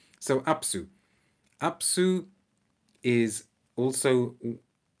much? So Apsu. Apsu is also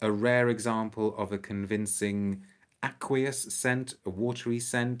a rare example of a convincing aqueous scent, a watery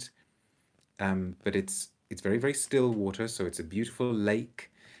scent, but it's very, very still water, so it's a beautiful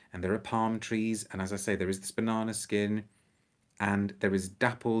lake, and there are palm trees, and as I say, there is this banana skin, and there is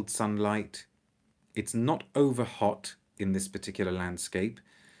dappled sunlight. It's not over hot in this particular landscape,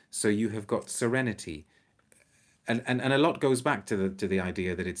 so you have got serenity. and a lot goes back to the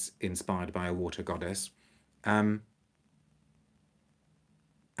idea that it's inspired by a water goddess, um,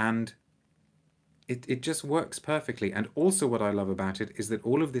 and it just works perfectly. And also, what I love about it is that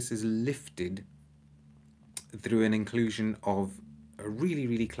all of this is lifted through an inclusion of a really,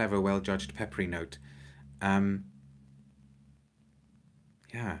 really clever, well-judged peppery note. Um,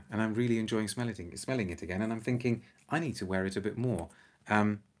 yeah, and I'm really enjoying smelling it again, and I'm thinking I need to wear it a bit more.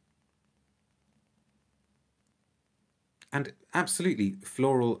 Um, and absolutely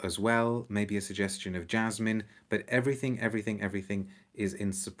floral as well, maybe a suggestion of jasmine, but everything is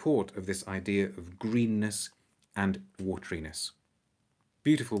in support of this idea of greenness and wateriness.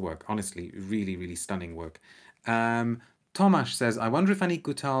 Beautiful work, honestly, really, really stunning work. Tomasz says, I wonder if Annick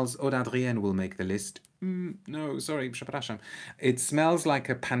Goutal's Eau d'Adrienne will make the list. No, sorry, przepraszam. It smells like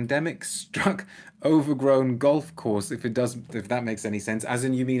a pandemic-struck, overgrown golf course, if it does, if that makes any sense. As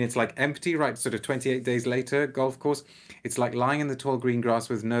in, you mean it's like empty, right? Sort of 28 days later, golf course. It's like lying in the tall green grass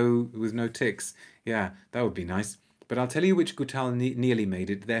with no ticks. Yeah, that would be nice. But I'll tell you which Goutal nearly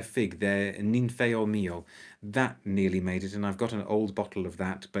made it. Their fig, their Ninfeo Mio. That nearly made it, and I've got an old bottle of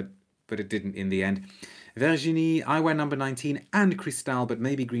that, but it didn't in the end. Virginie, I wear number 19 and Cristalle, but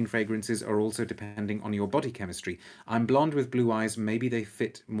maybe green fragrances are also depending on your body chemistry. I'm blonde with blue eyes. Maybe they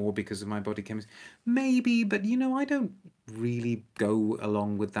fit more because of my body chemistry. Maybe, but you know, I don't really go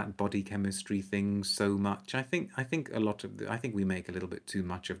along with that body chemistry thing so much. I think I think we make a little bit too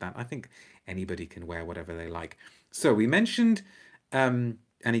much of that. I think anybody can wear whatever they like. So we mentioned Annick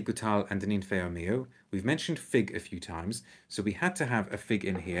Goutal and Ninfeo Mio. We've mentioned fig a few times, so we had to have a fig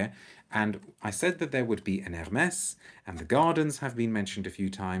in here. And I said that there would be an Hermes, and the gardens have been mentioned a few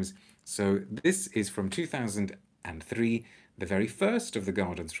times. So this is from 2003, the very first of the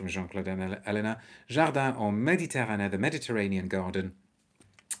gardens from Jean-Claude and Elena, Jardin en Mediterranee, the Mediterranean garden,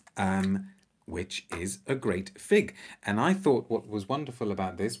 which is a great fig. And I thought what was wonderful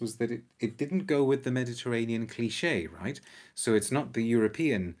about this was that it didn't go with the Mediterranean cliche, right? So it's not the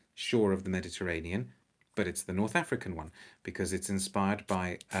European shore of the Mediterranean, but it's the North African one, because it's inspired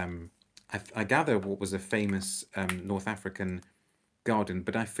by, I gather, what was a famous North African garden,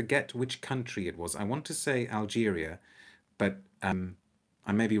 but I forget which country it was. I want to say Algeria, but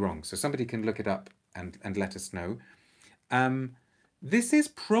I may be wrong. So somebody can look it up and let us know. This is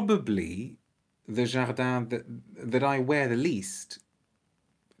probably the Jardin that I wear the least,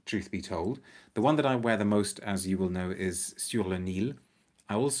 truth be told. The one that I wear the most, as you will know, is Sur le Nil.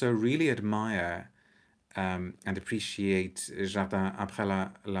 I also really admire and appreciate Jardin après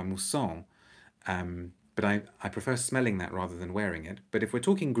la mousson, but I prefer smelling that rather than wearing it. But if we're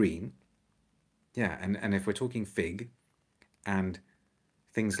talking green, yeah, and if we're talking fig and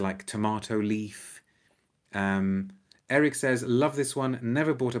things like tomato leaf, Eric says, love this one.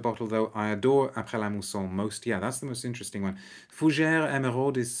 Never bought a bottle though. I adore Après la Mousson most. Yeah, that's the most interesting one. Fougère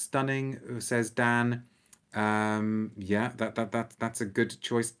Emeraude is stunning, says Dan. Yeah, that's a good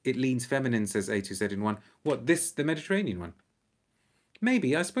choice. It leans feminine, says A2Z1. What, this, the Mediterranean one?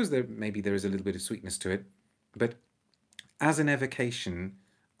 Maybe. I suppose maybe there is a little bit of sweetness to it. But as an evocation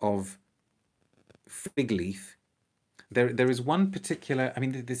of fig leaf, there is one particular, I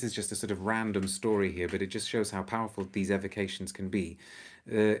mean, this is just a sort of random story here, but it just shows how powerful these evocations can be.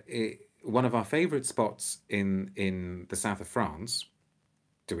 One of our favourite spots in the south of France,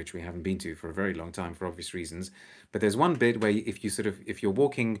 to which we haven't been to for a very long time for obvious reasons, but there's one bit where if you're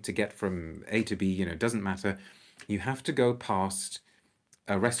walking to get from A to B, you know, it doesn't matter, you have to go past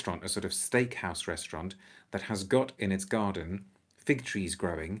a restaurant, a sort of steakhouse restaurant that has got in its garden fig trees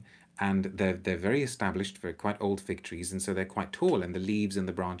growing, and they're very established, very quite old fig trees, and so they're quite tall, and the leaves and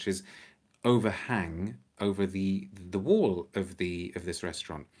the branches overhang over the wall of this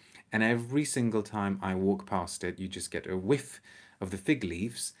restaurant. And every single time I walk past it, you just get a whiff of the fig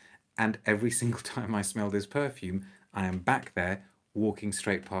leaves, and every single time I smell this perfume, I am back there walking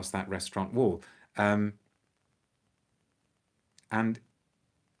straight past that restaurant wall. And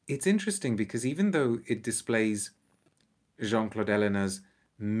it's interesting because even though it displays Jean-Claude Elena's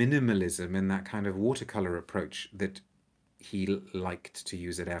minimalism in that kind of watercolor approach that he liked to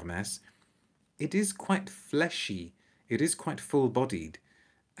use at Hermes, it is quite fleshy. It is quite full-bodied.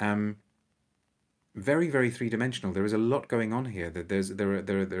 Very, very three-dimensional. There is a lot going on here. That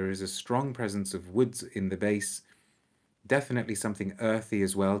there is a strong presence of woods in the base. Definitely something earthy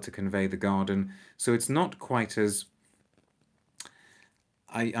as well to convey the garden. So it's not quite as,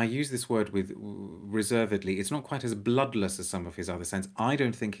 I use this word with reservedly, it's not quite as bloodless as some of his other scents. I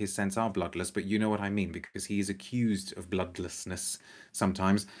don't think his scents are bloodless, but you know what I mean, because he is accused of bloodlessness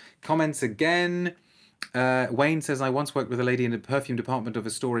sometimes. Comments again. Wayne says, I once worked with a lady in the perfume department of a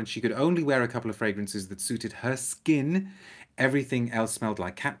store and she could only wear a couple of fragrances that suited her skin. Everything else smelled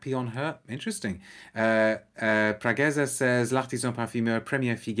like cat pee on her. Interesting. Pragueza says, L'artisan parfumeur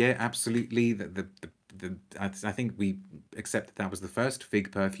premier figuier. Absolutely. I think we accept that was the first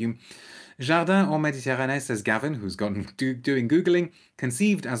fig perfume. Jardin en Mediterranee, says Gavin, who's gotten doing Googling.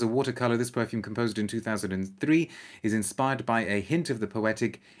 Conceived as a watercolor, this perfume, composed in 2003, is inspired by a hint of the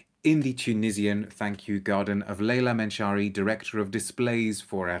poetic in the Tunisian, thank you, garden of Leila Menchari, director of displays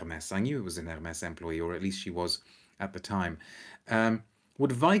for Hermes. I knew it was an Hermes employee, or at least she was at the time.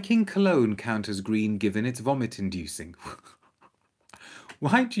 Would Viking cologne count as green given it's vomit-inducing?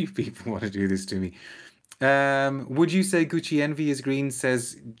 Why do you people want to do this to me? Would you say Gucci Envy is green,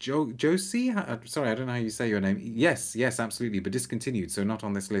 says Josie? Sorry, I don't know how you say your name. Yes, absolutely, but discontinued, so not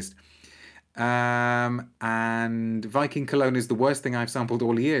on this list. And Viking cologne is the worst thing I've sampled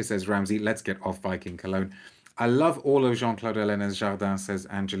all year, says Ramsey. Let's get off Viking cologne. I love all of Jean-Claude Helena's Jardin, says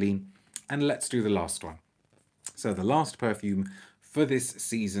Angeline. And let's do the last one. So the last perfume for this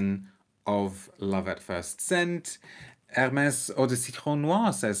season of Love at First Scent. Hermes Eau de Citron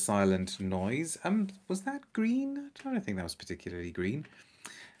Noir, says Silent Noise. Was that green? I don't think that was particularly green.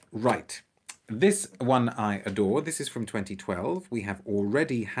 Right. This one I adore. This is from 2012. We have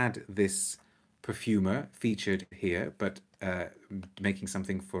already had this perfumer featured here, but making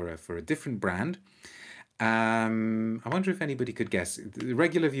something for a different brand. I wonder if anybody could guess. The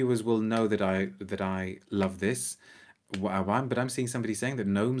regular viewers will know that I love this. But I'm seeing somebody saying that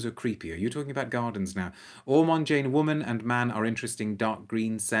gnomes are creepy. Are you talking about gardens now? Ormond Jane Woman and Man are interesting dark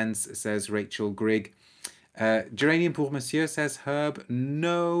green scents, says Rachel Grigg. Geranium pour Monsieur, says Herb.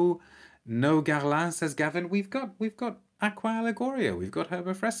 No Guerlain, says Gavin. We've got Aqua Allegoria. We've got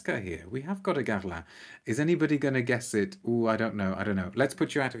Herba Fresca here. We have got a Guerlain. Is anybody going to guess it? Oh, I don't know. Let's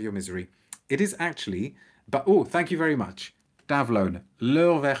put you out of your misery. It is actually, but oh, thank you very much. Davlone,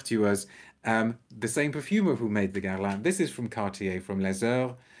 Leur Vertueuse. The same perfumer who made the Guerlain. This is from Cartier, from Les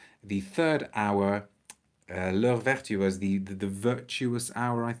Heures, the third hour, Leur Vertueuse, the virtuous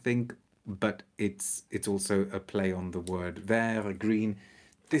hour, I think, but it's also a play on the word vert, green.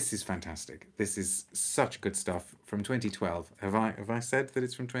 This is fantastic. This is such good stuff from 2012. Have I said that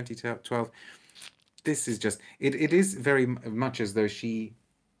it's from 2012? This is just, it is very much as though she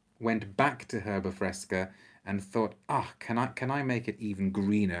went back to Herba Fresca and thought, can I make it even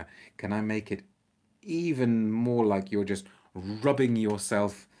greener? Can I make it even more like you're just rubbing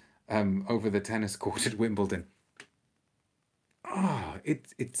yourself over the tennis court at Wimbledon?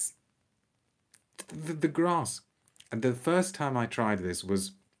 It's the grass. And the first time I tried this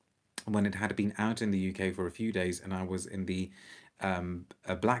was when it had been out in the UK for a few days, and I was in the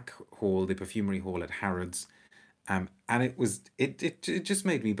Black Hall, the perfumery hall at Harrods. And it just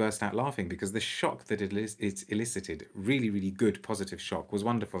made me burst out laughing because the shock that it elicited, really good positive shock, was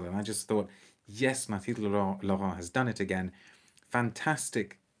wonderful. And I just thought, yes, Mathilde Laurent has done it again.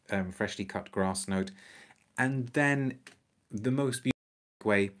 Fantastic freshly cut grass note. And then the most beautiful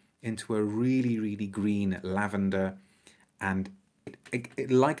way into a really green lavender. And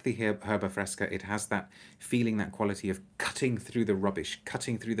like the Herba Fresca, it has that feeling, that quality of cutting through the rubbish,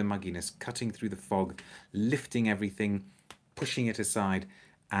 cutting through the mugginess, cutting through the fog, lifting everything, pushing it aside.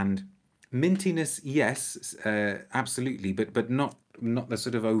 And mintiness, yes, absolutely, but not the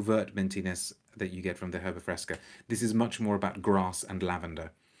sort of overt mintiness that you get from the Herba Fresca. This is much more about grass and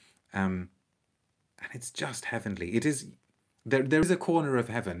lavender. And it's just heavenly. It is. There is a corner of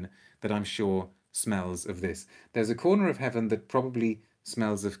heaven that I'm sure smells of this. There's a corner of heaven that probably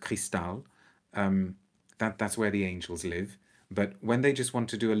smells of Cristalle. That's where the angels live. But when they just want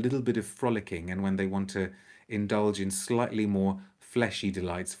to do a little bit of frolicking, and when they want to indulge in slightly more fleshy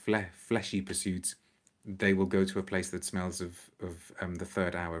delights, fleshy pursuits, they will go to a place that smells of the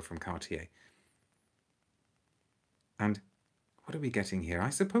third hour from Cartier. And what are we getting here? I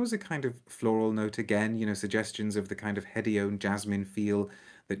suppose a kind of floral note again, you know, suggestions of the kind of Hedione jasmine feel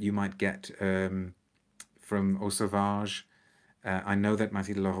that you might get from Eau Sauvage. I know that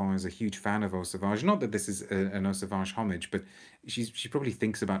Mathilde Laurent is a huge fan of Eau Sauvage. Not that this is an Eau Sauvage homage, but she probably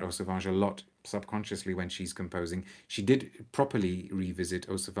thinks about Eau Sauvage a lot subconsciously when she's composing. She did properly revisit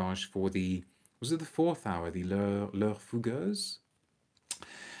Eau Sauvage for the, was it the fourth hour, the L'heure Fugueuse?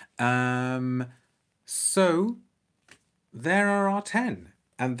 So there are our 10.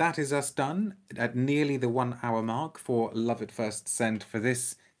 And that is us done at nearly the 1 hour mark for Love at First Scent for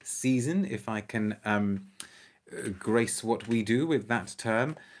this season, if I can grace what we do with that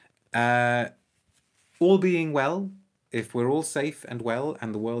term. All being well, if we're all safe and well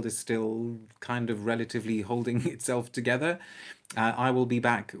and the world is still kind of relatively holding itself together, I will be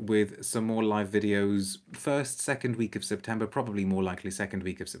back with some more live videos first, second week of September, probably more likely second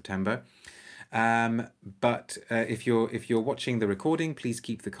week of September. But if you're watching the recording, please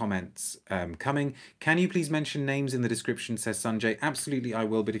keep the comments coming. Can you please mention names in the description, says Sanjay? Absolutely, I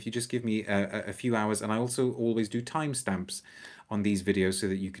will, but if you just give me a few hours, and I also always do timestamps on these videos so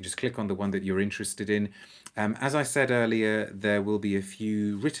that you can just click on the one that you're interested in. As I said earlier, there will be a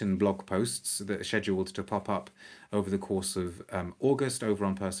few written blog posts that are scheduled to pop up over the course of August over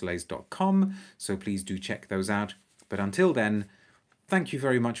on Persolaise.com, so please do check those out. But until then, thank you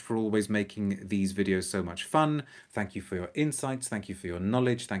very much for always making these videos so much fun. Thank you for your insights. Thank you for your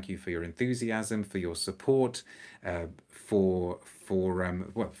knowledge. Thank you for your enthusiasm, for your support, for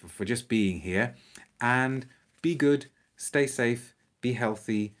just being here. And be good, stay safe, be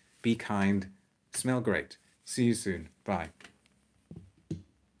healthy, be kind, smell great. See you soon. Bye.